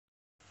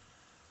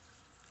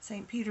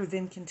St. Peter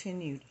then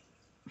continued,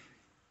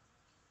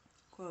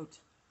 quote,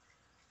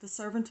 "The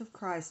servant of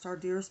Christ, our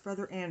dearest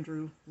brother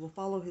Andrew, will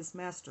follow his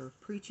master,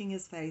 preaching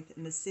his faith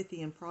in the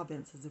Scythian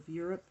provinces of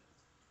Europe,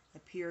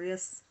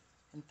 Epirus,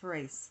 and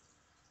Thrace,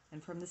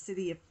 and from the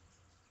city of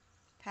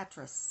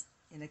Patras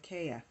in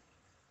Achaia.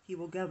 He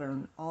will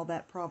govern all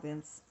that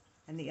province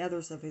and the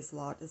others of his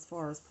lot as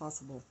far as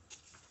possible.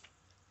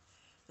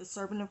 The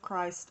servant of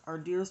Christ, our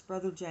dearest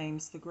brother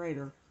James the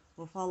Greater,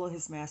 will follow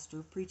his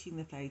master, preaching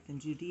the faith in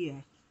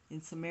Judea,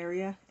 in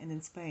Samaria, and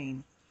in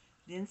Spain.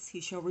 Thence he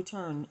shall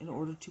return in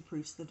order to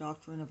preach the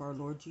doctrine of our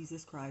Lord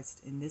Jesus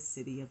Christ in this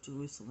city of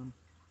Jerusalem.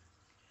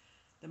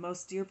 The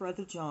most dear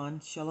brother John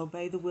shall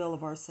obey the will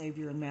of our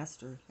Savior and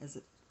Master, as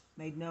it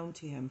made known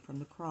to him from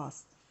the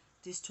cross,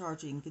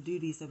 discharging the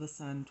duties of a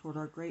son toward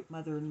our great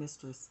mother and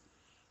mistress.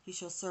 He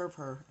shall serve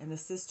her and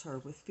assist her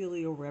with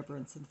filial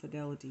reverence and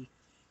fidelity.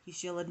 He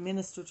shall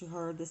administer to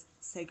her the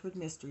sacred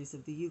mysteries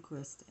of the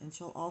Eucharist, and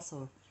shall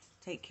also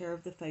take care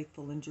of the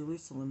faithful in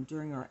Jerusalem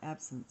during our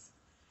absence.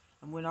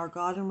 And when our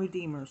God and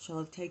Redeemer shall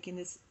have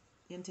taken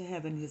into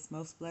heaven his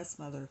most blessed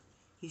Mother,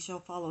 he shall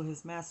follow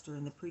his Master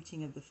in the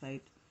preaching of the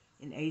faith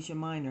in Asia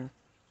Minor,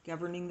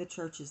 governing the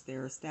churches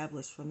there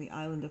established from the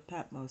island of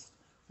Patmos,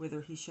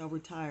 whither he shall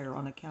retire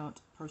on account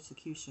of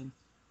persecution.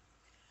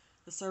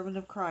 The servant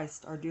of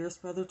Christ, our dearest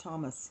brother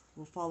Thomas,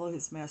 will follow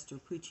his Master,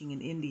 preaching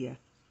in India,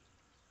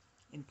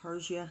 in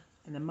Persia,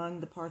 and among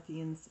the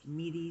Parthians,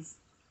 Medes,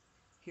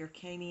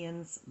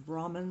 Hyrcanians,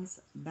 Brahmins,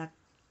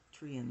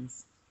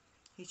 Bactrians.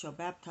 He shall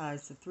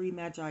baptize the 3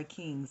 Magi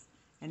kings,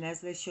 and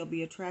as they shall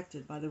be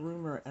attracted by the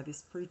rumor of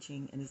his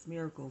preaching and his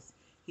miracles,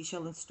 he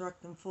shall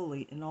instruct them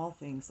fully in all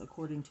things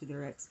according to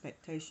their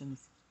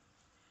expectations.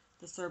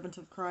 The servant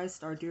of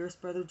Christ, our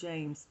dearest brother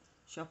James,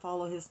 shall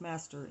follow his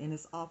master in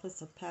his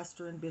office of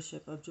pastor and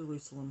bishop of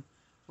Jerusalem,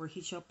 where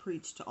he shall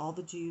preach to all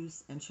the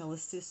Jews, and shall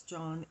assist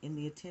John in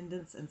the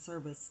attendance and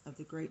service of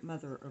the great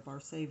mother of our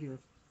Savior.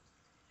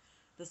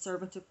 The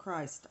servant of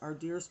Christ, our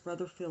dearest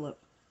brother Philip,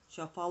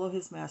 shall follow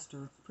his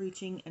master,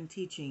 preaching and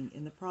teaching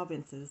in the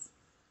provinces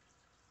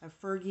of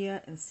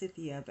Phrygia and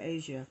Scythia of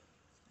Asia,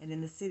 and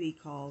in the city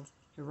called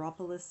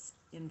Hierapolis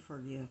in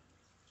Phrygia.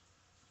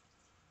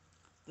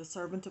 The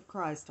servant of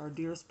Christ, our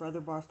dearest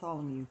brother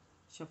Bartholomew,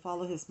 shall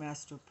follow his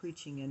master,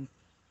 preaching in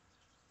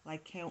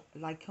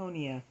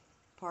Lycaonia,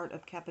 part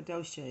of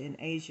Cappadocia in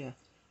Asia,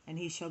 and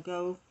he shall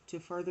go to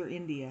further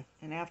India,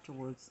 and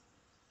afterwards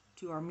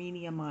to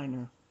Armenia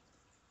Minor.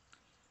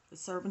 The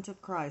servant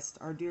of Christ,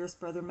 our dearest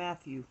brother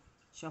Matthew,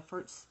 shall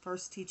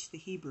first teach the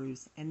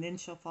Hebrews, and then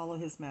shall follow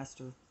his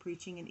master,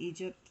 preaching in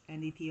Egypt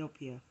and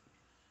Ethiopia.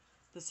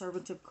 The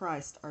servant of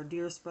Christ, our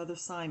dearest brother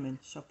Simon,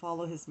 shall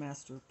follow his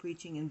master,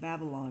 preaching in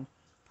Babylon,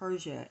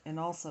 Persia, and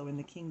also in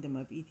the kingdom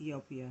of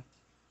Ethiopia.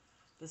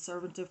 The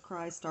servant of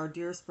Christ, our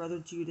dearest brother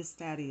Judas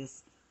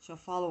Thaddeus, shall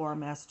follow our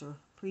master,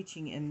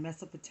 preaching in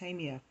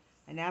Mesopotamia,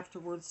 and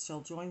afterwards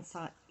shall join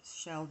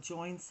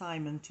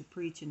Simon to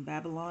preach in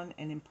Babylon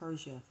and in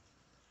Persia.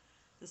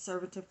 The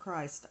servant of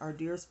Christ, our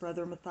dearest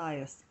brother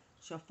Matthias,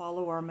 shall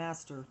follow our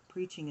master,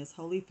 preaching his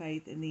holy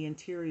faith in the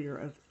interior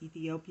of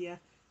Ethiopia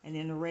and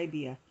in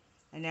Arabia,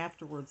 and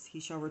afterwards he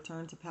shall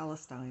return to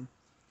Palestine.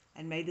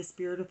 And may the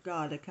Spirit of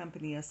God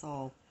accompany us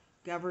all,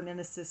 govern and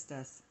assist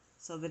us,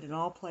 so that in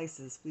all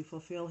places we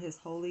fulfill his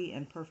holy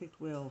and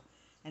perfect will,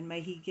 and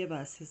may he give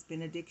us his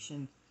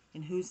benediction,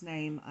 in whose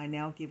name I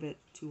now give it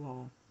to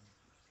all."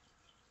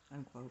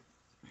 Unquote.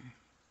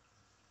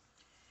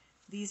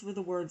 These were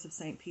the words of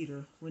St.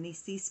 Peter. When he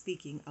ceased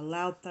speaking, a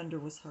loud thunder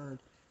was heard,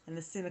 and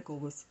the cenacle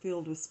was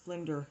filled with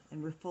splendor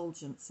and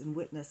refulgence in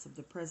witness of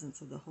the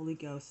presence of the Holy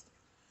Ghost.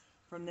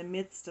 From the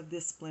midst of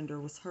this splendor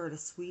was heard a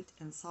sweet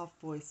and soft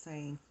voice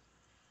saying,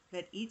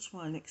 "Let each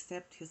one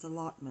accept his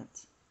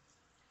allotment."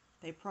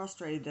 They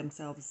prostrated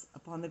themselves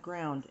upon the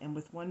ground, and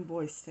with one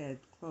voice said,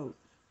 quote,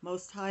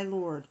 "Most High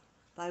Lord,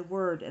 thy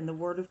word and the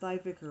word of thy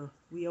vicar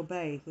we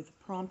obey with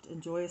a prompt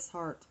and joyous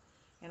heart,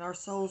 and our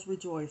souls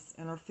rejoice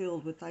and are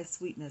filled with thy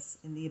sweetness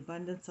in the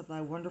abundance of thy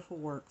wonderful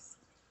works."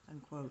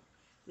 Unquote.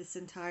 This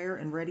entire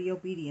and ready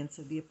obedience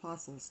of the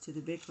apostles to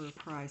the vicar of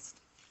Christ,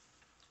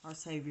 our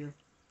Savior,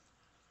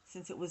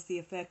 since it was the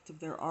effect of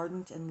their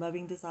ardent and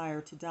loving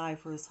desire to die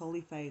for his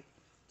holy faith,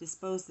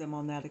 disposed them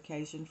on that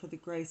occasion for the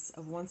grace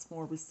of once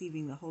more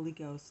receiving the Holy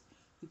Ghost,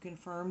 who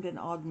confirmed and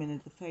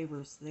augmented the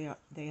favors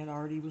they had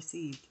already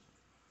received.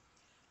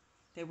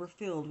 They were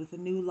filled with a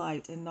new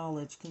light and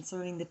knowledge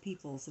concerning the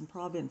peoples and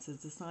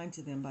provinces assigned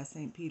to them by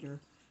St. Peter,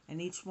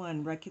 and each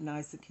one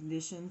recognized the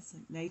conditions,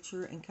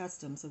 nature, and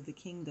customs of the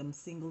kingdom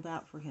singled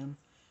out for him,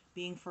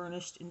 being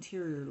furnished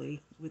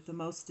interiorly with the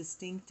most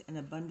distinct and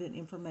abundant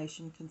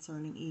information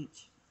concerning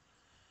each.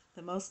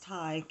 The Most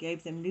High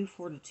gave them new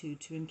fortitude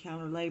to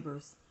encounter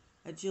labors,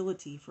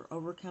 agility for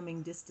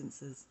overcoming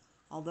distances,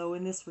 although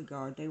in this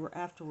regard they were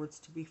afterwards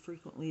to be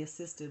frequently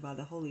assisted by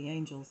the holy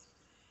angels,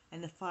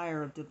 and the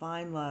fire of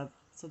divine love,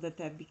 so that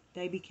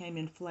they became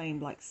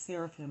inflamed like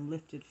seraphim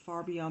lifted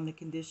far beyond the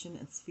condition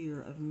and sphere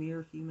of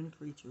mere human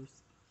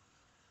creatures.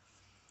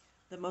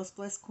 The most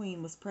blessed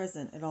Queen was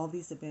present at all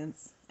these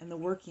events, and the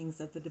workings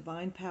of the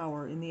divine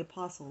power in the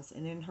apostles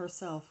and in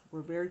herself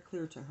were very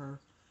clear to her,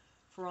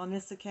 for on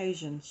this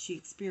occasion she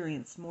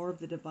experienced more of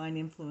the divine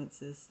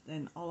influences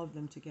than all of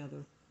them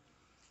together.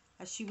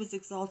 As she was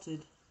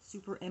exalted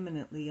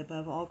supereminently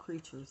above all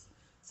creatures,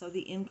 so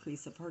the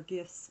increase of her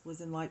gifts was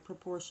in like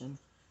proportion,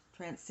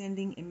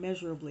 transcending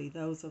immeasurably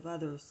those of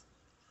others.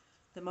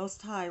 The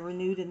Most High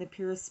renewed in the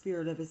purest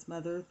spirit of his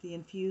mother the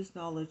infused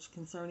knowledge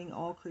concerning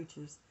all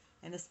creatures,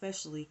 and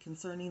especially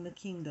concerning the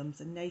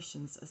kingdoms and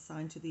nations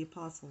assigned to the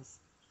apostles.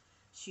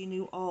 She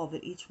knew all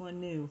that each one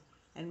knew,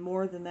 and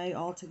more than they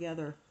all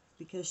together,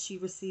 because she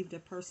received a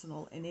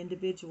personal and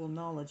individual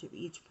knowledge of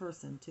each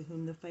person to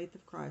whom the faith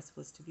of Christ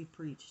was to be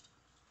preached.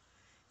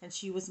 And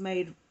she was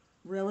made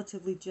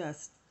relatively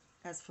just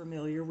as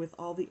familiar with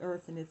all the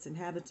earth and its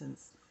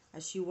inhabitants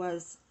as she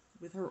was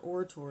with her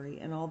oratory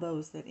and all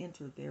those that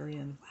entered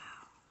therein.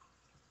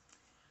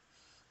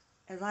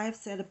 As I have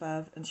said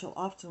above, and shall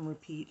often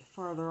repeat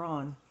farther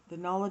on, the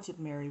knowledge of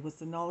Mary was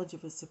the knowledge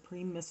of a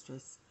supreme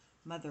mistress,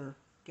 mother,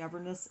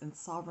 governess, and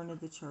sovereign of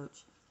the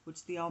Church,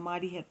 which the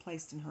Almighty had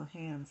placed in her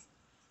hands.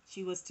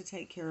 She was to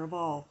take care of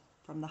all,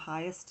 from the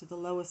highest to the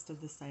lowest of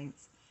the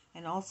saints,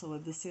 and also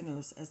of the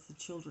sinners as the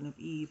children of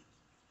Eve.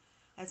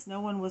 As no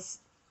one was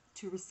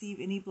to receive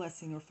any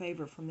blessing or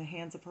favor from the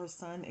hands of her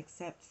Son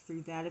except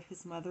through that of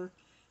his mother,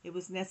 it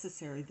was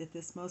necessary that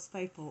this most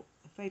faithful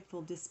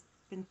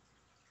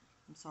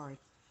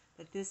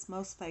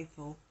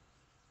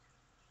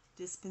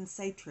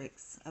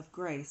dispensatrix of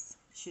grace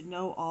should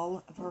know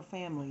all of her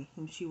family,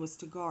 whom she was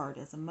to guard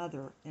as a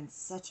mother, and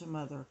such a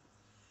mother.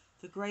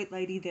 The great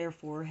lady,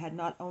 therefore, had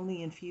not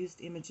only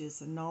infused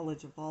images and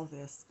knowledge of all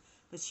this,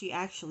 but she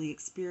actually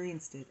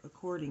experienced it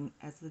according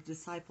as the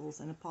disciples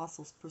and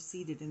apostles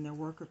proceeded in their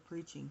work of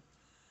preaching.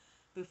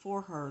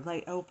 Before her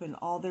lay open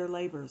all their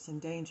labors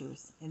and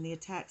dangers, and the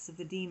attacks of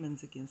the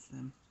demons against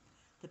them,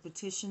 the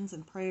petitions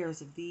and prayers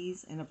of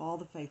these and of all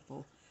the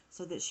faithful,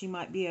 so that she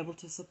might be able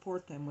to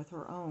support them with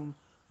her own,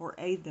 or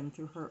aid them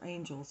through her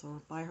angels,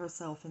 or by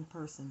herself in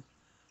person.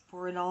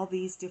 For in all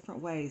these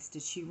different ways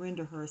did she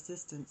render her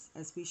assistance,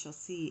 as we shall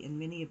see in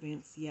many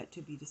events yet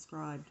to be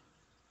described.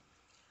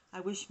 I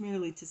wish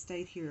merely to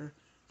state here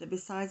that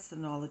besides the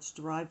knowledge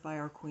derived by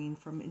our Queen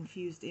from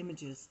infused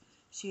images,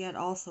 she had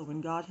also in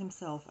God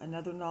himself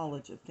another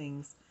knowledge of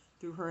things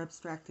through her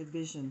abstracted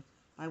vision,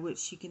 by which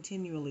she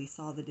continually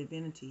saw the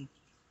divinity.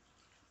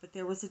 But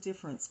there was a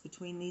difference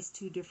between these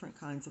two different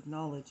kinds of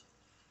knowledge,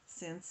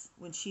 since,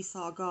 when she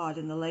saw God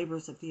in the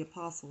labors of the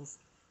apostles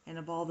and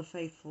of all the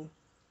faithful,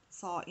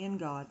 saw in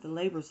God the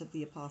labors of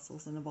the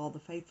apostles and of all the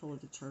faithful of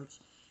the Church,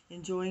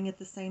 enjoying at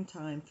the same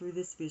time through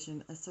this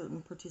vision a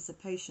certain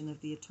participation of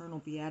the eternal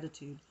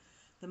beatitude,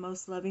 the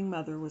most loving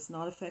mother was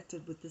not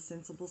affected with the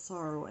sensible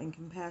sorrow and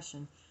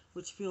compassion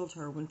which filled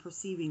her when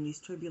perceiving these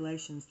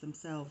tribulations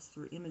themselves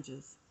through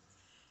images.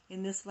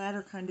 In this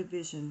latter kind of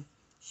vision,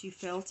 she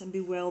felt and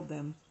bewailed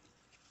them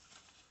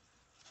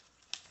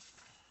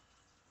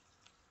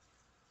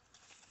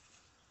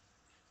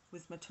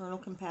with maternal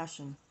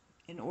compassion.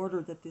 In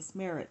order that this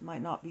merit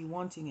might not be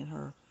wanting in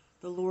her,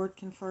 the Lord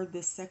conferred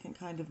this second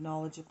kind of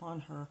knowledge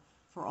upon her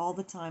for all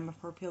the time of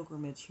her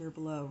pilgrimage here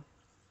below.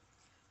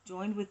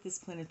 Joined with this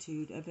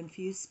plenitude of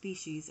infused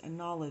species and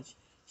knowledge,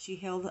 she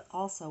held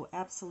also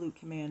absolute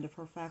command of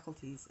her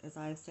faculties, as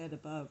I have said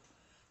above,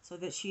 so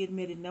that she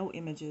admitted no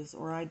images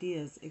or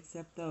ideas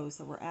except those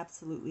that were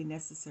absolutely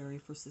necessary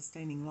for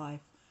sustaining life,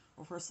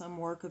 or for some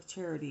work of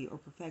charity or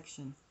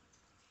perfection.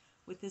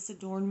 With this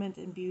adornment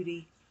and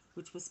beauty,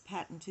 which was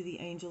patent to the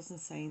angels and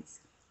saints,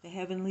 the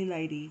heavenly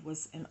lady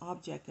was an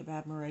object of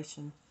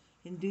admiration,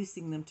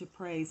 inducing them to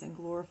praise and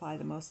glorify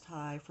the Most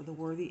High for the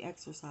worthy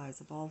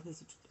exercise of all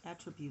his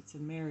attributes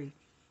in Mary,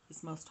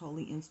 his most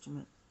holy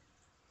instrument.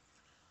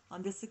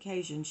 On this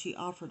occasion she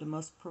offered a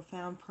most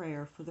profound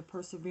prayer for the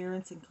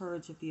perseverance and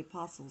courage of the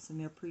apostles in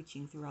their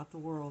preaching throughout the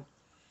world,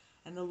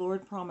 and the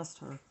Lord promised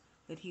her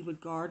that he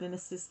would guard and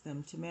assist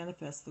them to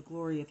manifest the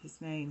glory of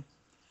his name,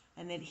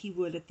 and that he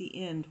would at the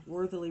end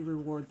worthily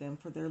reward them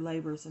for their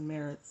labors and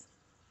merits.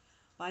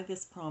 By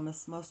this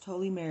promise, Most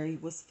Holy Mary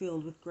was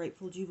filled with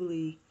grateful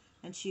jubilee,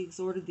 and she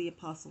exhorted the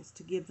apostles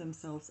to give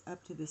themselves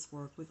up to this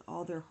work with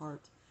all their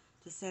heart,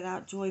 to set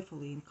out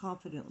joyfully and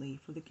confidently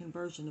for the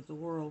conversion of the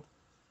world.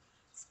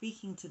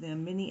 Speaking to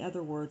them many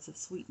other words of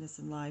sweetness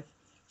and life,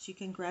 she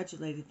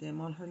congratulated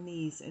them on her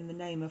knees in the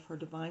name of her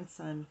divine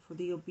Son for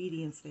the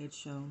obedience they had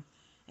shown,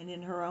 and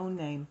in her own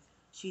name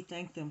she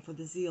thanked them for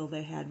the zeal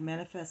they had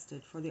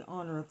manifested for the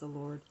honor of the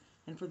Lord,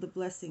 and for the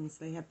blessings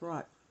they had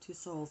brought to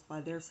souls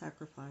by their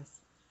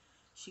sacrifice.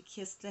 She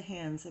kissed the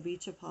hands of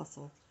each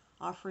apostle,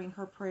 offering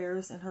her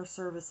prayers and her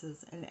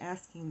services, and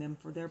asking them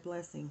for their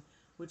blessing,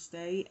 which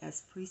they,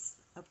 as priests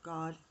of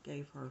God,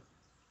 gave her.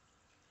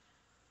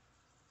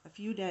 A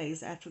few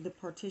days after the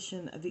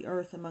partition of the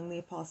earth among the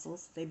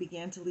apostles, they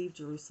began to leave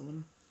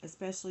Jerusalem,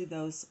 especially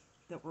those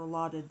that were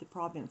allotted the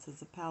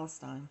provinces of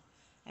Palestine,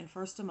 and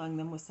first among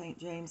them was St.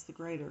 James the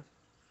Greater.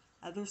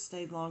 Others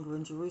stayed longer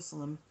in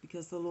Jerusalem,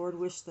 because the Lord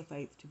wished the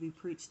faith to be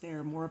preached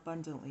there more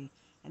abundantly,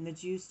 and the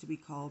Jews to be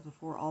called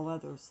before all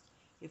others,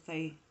 if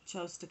they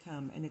chose to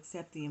come and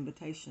accept the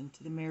invitation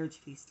to the marriage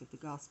feast of the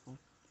gospel.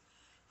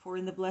 For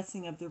in the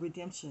blessing of the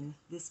redemption,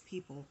 this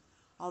people,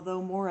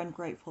 although more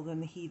ungrateful than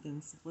the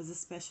heathens, was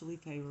especially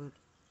favored.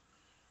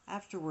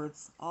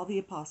 Afterwards, all the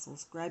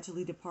apostles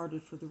gradually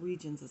departed for the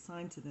regions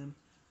assigned to them,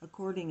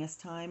 according as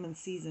time and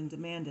season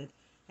demanded,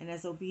 and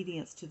as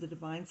obedience to the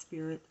divine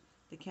Spirit,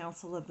 the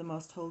counsel of the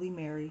most holy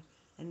Mary,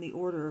 and the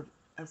order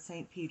of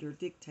St. Peter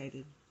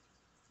dictated.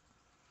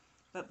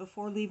 But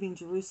before leaving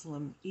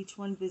Jerusalem, each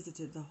one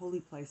visited the holy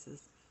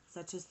places,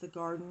 such as the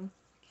Garden,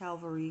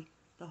 Calvary,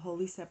 the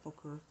Holy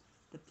Sepulchre,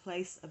 the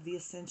place of the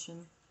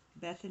Ascension,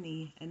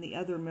 Bethany, and the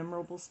other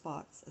memorable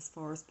spots as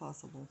far as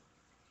possible.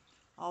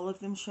 All of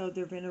them showed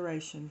their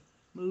veneration,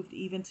 moved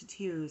even to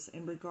tears,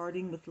 and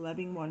regarding with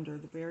loving wonder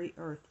the very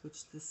earth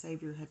which the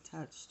Savior had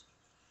touched.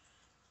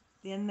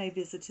 Then they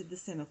visited the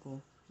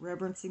cenacle,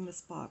 reverencing the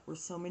spot where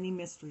so many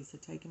mysteries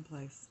had taken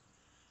place.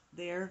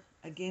 There,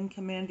 again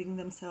commending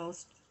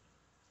themselves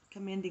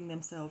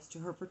to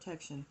her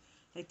protection,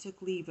 they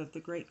took leave of the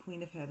great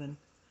Queen of Heaven.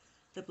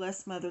 The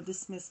Blessed Mother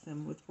dismissed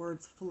them with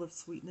words full of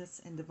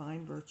sweetness and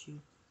divine virtue.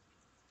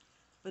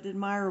 But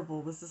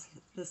admirable was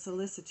the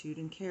solicitude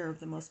and care of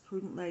the most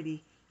prudent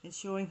lady in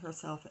showing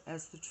herself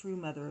as the true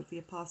mother of the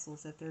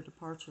apostles at their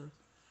departure.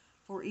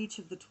 For each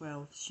of the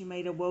 12 she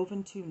made a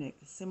woven tunic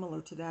similar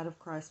to that of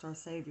Christ our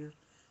Savior,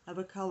 of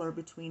a color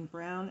between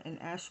brown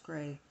and ash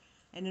gray,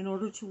 and in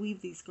order to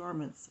weave these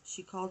garments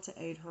she called to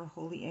aid her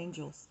holy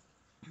angels.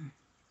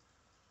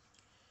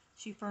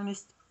 She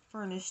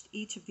furnished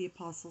each of the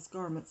apostles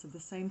garments of the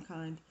same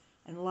kind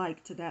and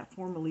like to that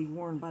formerly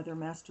worn by their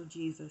Master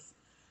Jesus,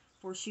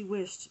 for she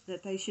wished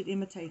that they should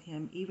imitate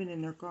him even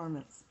in their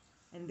garments,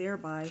 and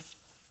thereby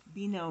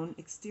be known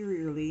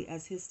exteriorly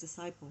as his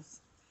disciples.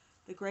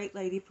 The great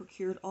lady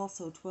procured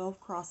also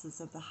 12 crosses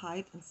of the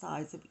height and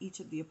size of each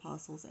of the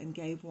apostles, and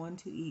gave one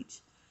to each,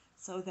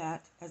 so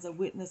that, as a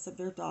witness of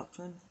their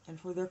doctrine, and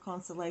for their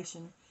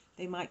consolation,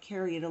 they might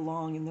carry it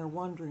along in their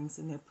wanderings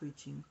and their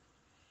preaching.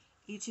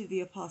 Each of the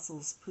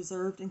apostles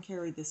preserved and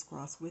carried this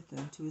cross with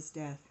them to his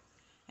death,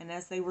 and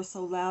as they were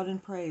so loud in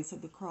praise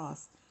of the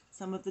cross,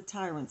 some of the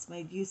tyrants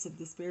made use of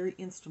this very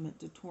instrument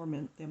to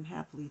torment them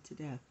happily to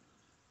death.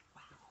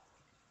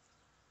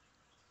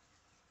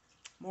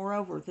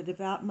 Moreover, the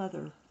devout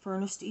mother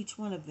furnished each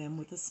one of them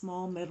with a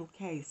small metal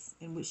case,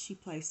 in which she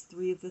placed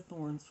 3 of the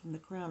thorns from the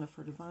crown of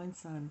her divine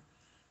Son,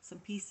 some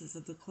pieces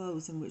of the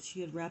clothes in which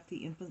she had wrapped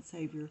the infant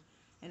Savior,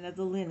 and of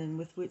the linen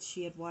with which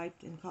she had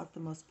wiped and caught the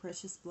most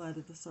precious blood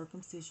of the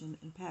circumcision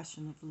and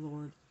passion of the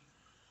Lord.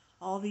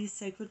 All these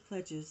sacred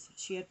pledges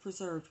she had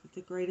preserved with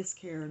the greatest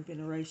care and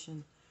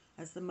veneration,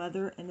 as the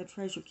mother and the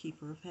treasure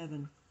keeper of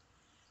heaven.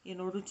 In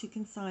order to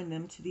consign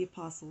them to the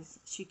apostles,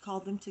 she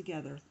called them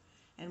together,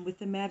 and with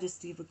the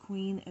majesty of a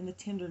queen and the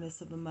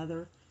tenderness of a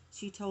mother,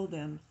 she told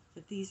them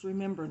that these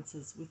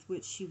remembrances with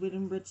which she would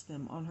enrich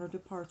them on their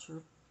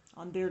departure,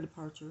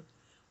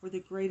 were the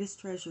greatest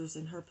treasures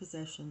in her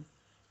possession,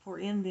 for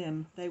in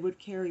them they would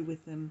carry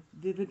with them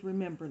vivid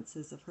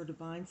remembrances of her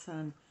divine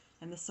Son,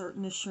 and the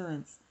certain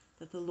assurance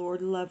that the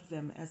Lord loved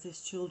them as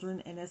his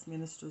children and as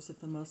ministers of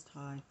the Most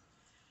High.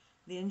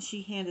 Then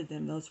she handed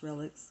them those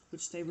relics,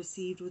 which they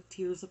received with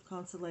tears of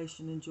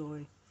consolation and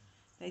joy.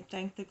 They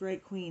thanked the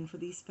great Queen for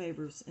these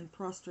favors, and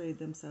prostrated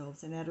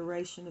themselves in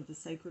adoration of the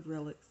sacred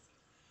relics.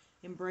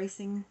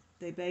 Embracing,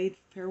 they bade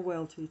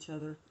farewell to each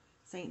other,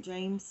 St.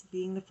 James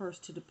being the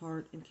first to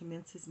depart and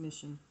commence his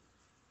mission.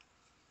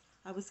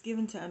 I was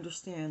given to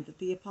understand that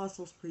the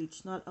apostles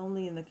preached not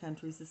only in the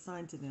countries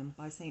assigned to them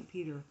by St.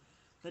 Peter,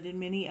 but in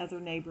many other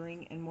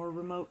neighboring and more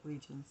remote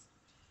regions.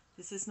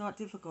 This is not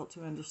difficult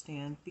to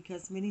understand,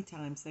 because many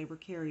times they were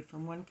carried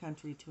from one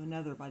country to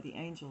another by the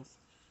angels,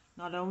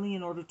 not only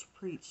in order to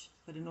preach,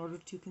 but in order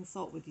to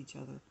consult with each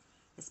other,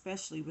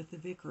 especially with the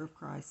vicar of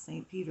Christ,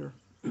 St. Peter.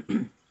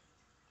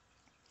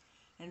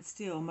 And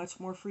still, much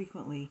more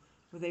frequently,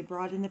 were they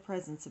brought in the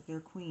presence of their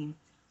Queen,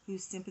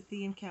 whose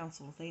sympathy and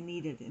counsel they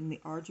needed in the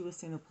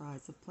arduous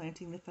enterprise of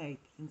planting the faith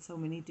in so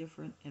many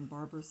different and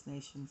barbarous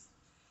nations.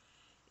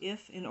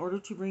 If, in order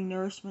to bring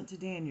nourishment to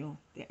Daniel,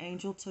 the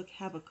angel took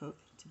Habakkuk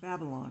to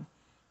Babylon,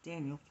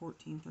 Daniel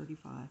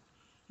 14:35,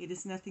 it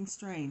is nothing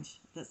strange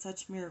that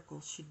such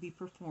miracles should be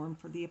performed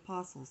for the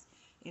apostles,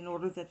 in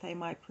order that they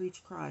might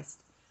preach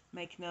Christ,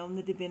 make known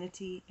the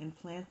divinity, and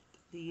plant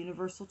the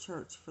universal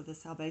church for the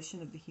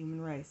salvation of the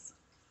human race.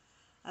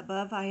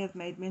 Above I have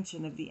made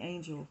mention of the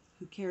angel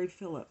who carried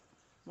Philip,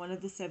 one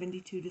of the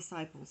 72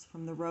 disciples,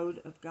 from the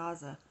road of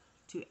Gaza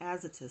to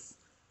Azotus,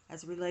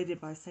 as related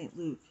by St.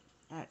 Luke,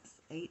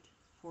 Acts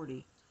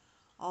 8:40.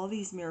 All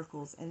these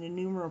miracles and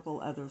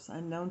innumerable others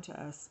unknown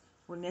to us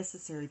were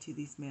necessary to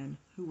these men,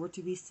 who were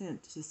to be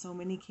sent to so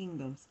many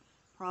kingdoms,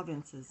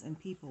 provinces, and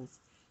peoples,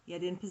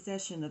 yet in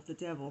possession of the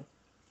devil,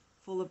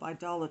 full of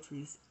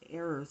idolatries,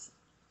 errors.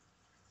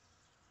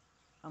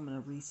 I'm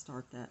going to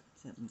restart that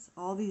sentence.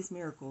 All these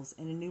miracles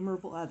and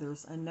innumerable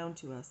others unknown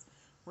to us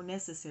were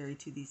necessary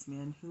to these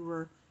men, who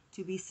were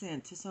to be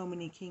sent to so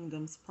many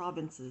kingdoms,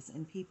 provinces,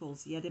 and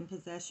peoples, yet in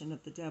possession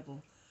of the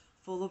devil,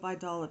 full of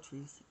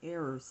idolatries,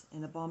 errors,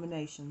 and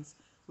abominations,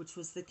 which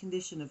was the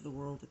condition of the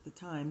world at the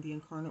time the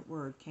incarnate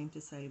Word came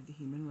to save the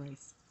human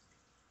race.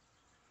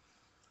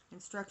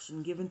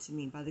 Instruction given to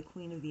me by the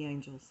Queen of the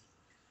Angels.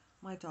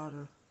 My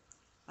daughter,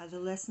 by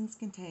the lessons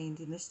contained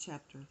in this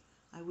chapter,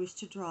 I wish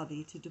to draw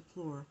thee to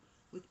deplore,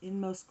 with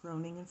inmost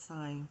groaning and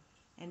sighing,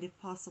 and if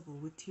possible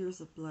with tears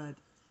of blood,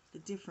 the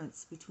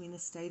difference between the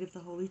state of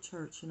the Holy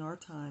Church in our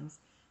times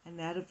and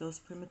that of those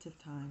primitive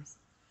times,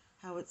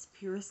 how its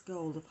purest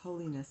gold of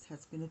holiness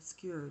has been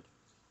obscured,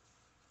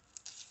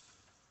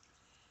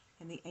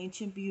 and the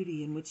ancient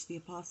beauty in which the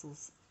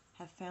apostles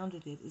have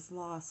founded it is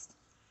lost,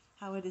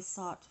 how it has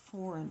sought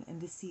foreign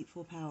and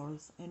deceitful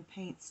powers, and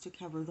paints to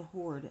cover the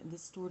horrid and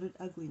distorted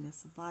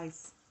ugliness of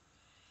vice.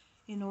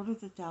 In order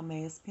that thou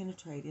mayest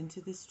penetrate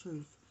into this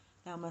truth,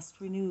 thou must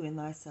renew in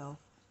thyself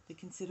the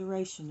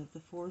consideration of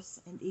the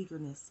force and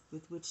eagerness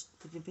with which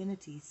the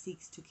divinity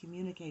seeks to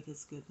communicate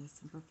his goodness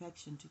and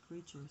perfection to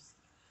creatures.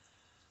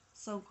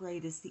 So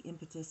great is the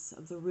impetus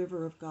of the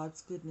river of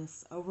God's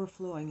goodness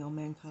overflowing on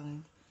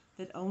mankind,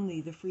 that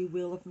only the free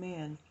will of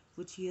man,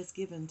 which he has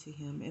given to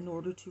him in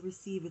order to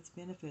receive its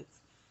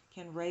benefits,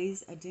 can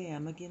raise a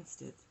dam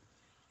against it.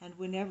 And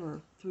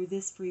whenever, through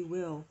this free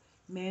will,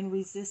 man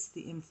resists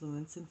the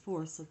influence and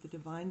force of the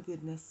divine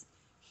goodness,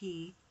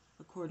 he,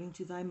 according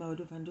to thy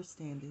mode of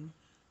understanding,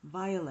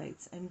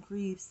 violates and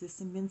grieves this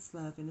immense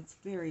love in its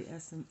very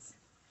essence.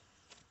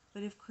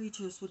 But if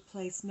creatures would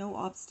place no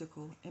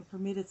obstacle and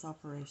permit its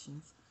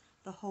operations,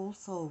 the whole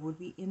soul would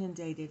be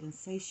inundated and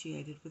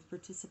satiated with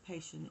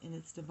participation in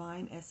its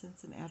divine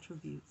essence and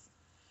attributes.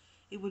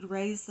 It would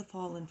raise the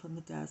fallen from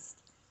the dust,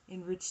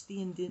 enrich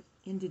the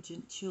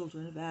indigent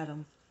children of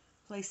Adam,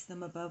 place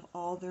them above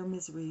all their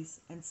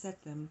miseries, and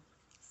seat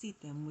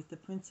them with the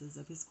princes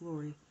of his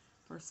glory.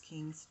 1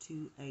 Kings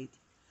 2:8.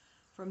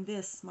 From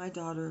this, my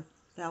daughter,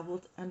 thou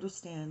wilt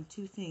understand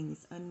two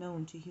things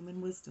unknown to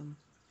human wisdom.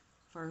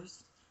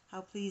 First,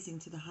 how pleasing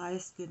to the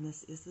highest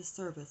goodness is the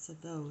service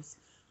of those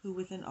who,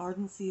 with an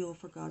ardent zeal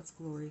for God's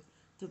glory,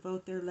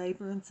 devote their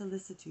labor and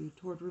solicitude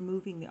toward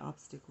removing the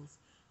obstacles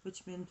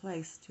which men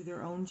place to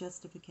their own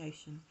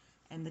justification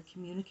and the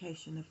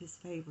communication of his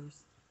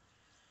favors.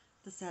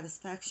 The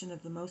satisfaction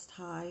of the Most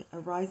High,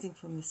 arising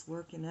from this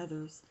work in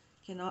others,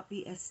 cannot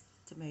be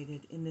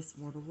estimated in this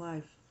mortal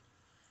life.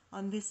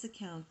 On this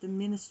account, the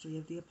ministry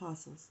of the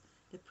apostles,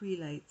 the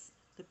prelates,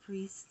 the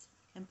priests,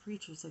 and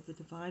preachers of the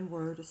divine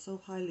word are so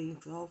highly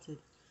exalted,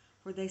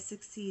 for they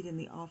succeed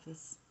in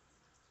office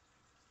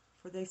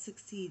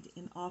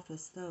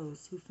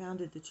those who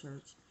founded the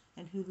church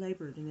and who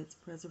labored in its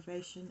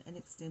preservation and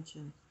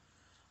extension.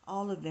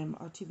 All of them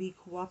are to be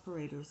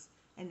cooperators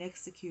and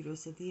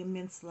executors of the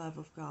immense love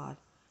of God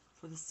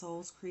for the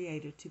souls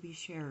created to be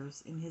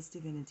sharers in his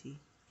divinity.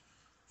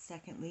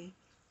 Secondly,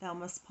 thou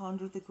must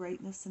ponder the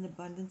greatness and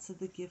abundance of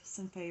the gifts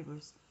and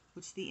favors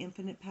which the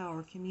infinite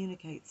power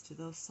communicates to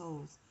those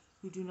souls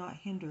who do not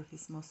hinder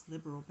his most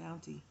liberal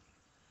bounty.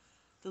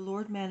 The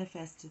Lord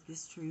manifested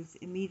this truth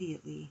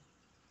immediately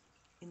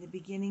in the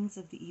beginnings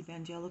of the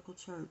evangelical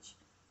church,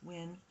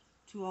 when,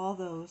 to all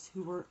those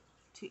who were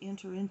to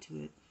enter into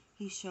it,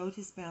 he showed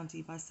his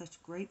bounty by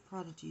such great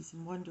prodigies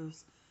and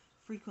wonders,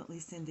 frequently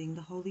sending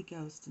the Holy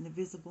Ghost in a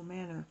visible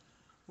manner,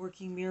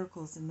 working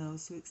miracles in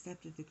those who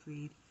accepted the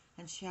creed,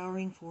 and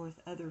showering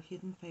forth other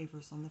hidden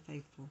favors on the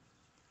faithful.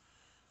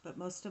 But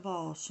most of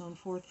all shone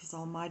forth his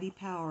almighty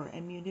power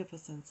and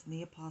munificence in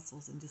the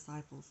apostles and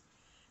disciples,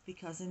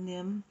 because in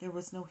them there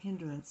was no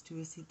hindrance to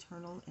his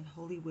eternal and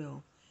holy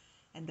will,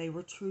 and they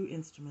were true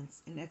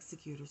instruments and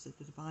executors of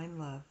the divine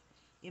love,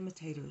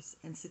 imitators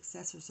and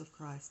successors of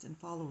Christ and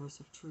followers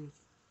of truth.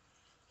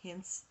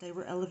 Hence they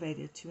were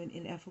elevated to an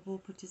ineffable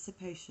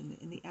participation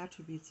in the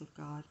attributes of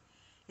God,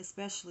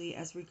 especially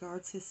as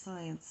regards his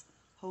science,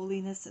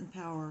 holiness, and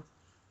power,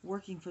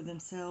 working for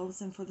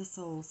themselves and for the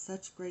souls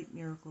such great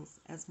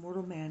miracles as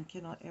mortal man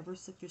cannot ever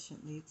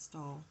sufficiently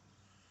extol.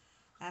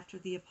 After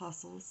the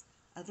apostles,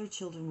 other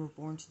children were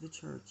born to the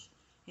church,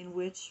 in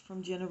which,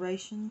 from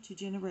generation to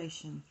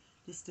generation,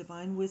 this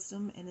divine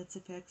wisdom and its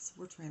effects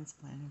were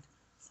transplanted.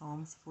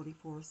 Psalms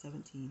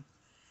 44:17.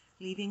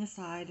 Leaving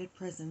aside at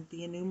present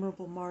the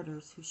innumerable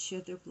martyrs who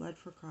shed their blood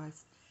for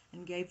Christ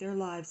and gave their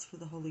lives for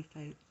the holy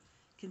faith,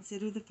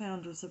 consider the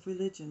founders of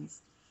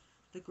religions,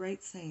 the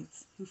great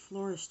saints who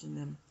flourished in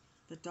them,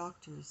 the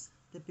doctors,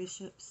 the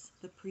bishops,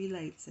 the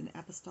prelates, and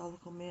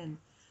apostolical men,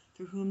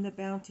 through whom the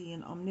bounty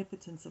and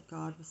omnipotence of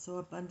God was so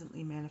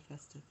abundantly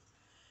manifested.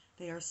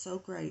 They are so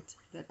great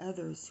that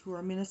others who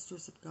are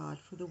ministers of God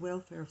for the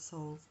welfare of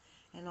souls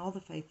and all the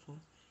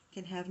faithful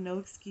can have no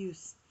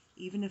excuse,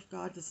 even if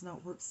God does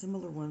not work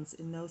similar ones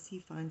in those he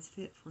finds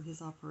fit for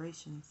his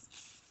operations.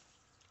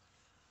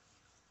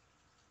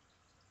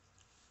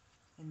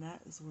 And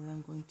that is where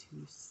I'm going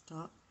to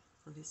stop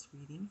for this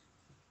reading.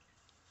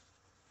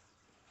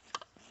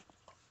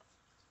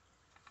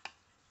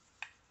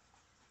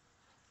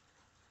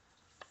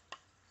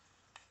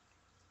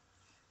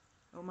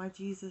 O my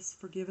Jesus,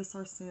 forgive us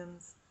our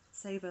sins,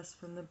 save us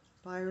from the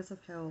fires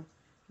of hell,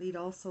 lead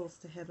all souls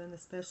to heaven,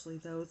 especially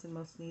those in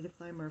most need of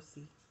thy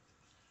mercy.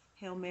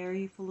 Hail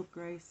Mary, full of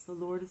grace, the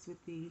Lord is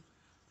with thee.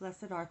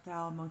 Blessed art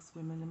thou amongst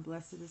women, and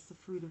blessed is the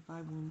fruit of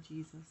thy womb,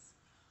 Jesus.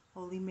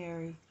 Holy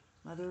Mary,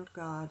 Mother of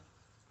God,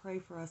 pray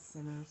for us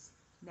sinners,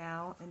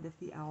 now and at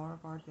the hour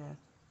of our death.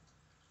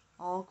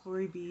 All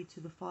glory be to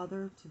the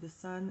Father, to the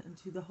Son, and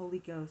to the Holy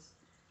Ghost,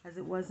 as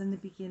it was in the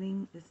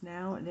beginning, is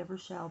now, and ever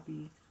shall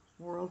be,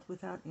 world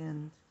without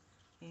end.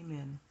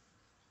 Amen.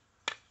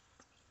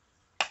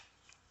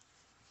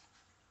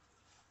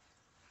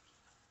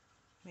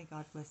 May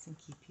God bless and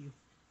keep you.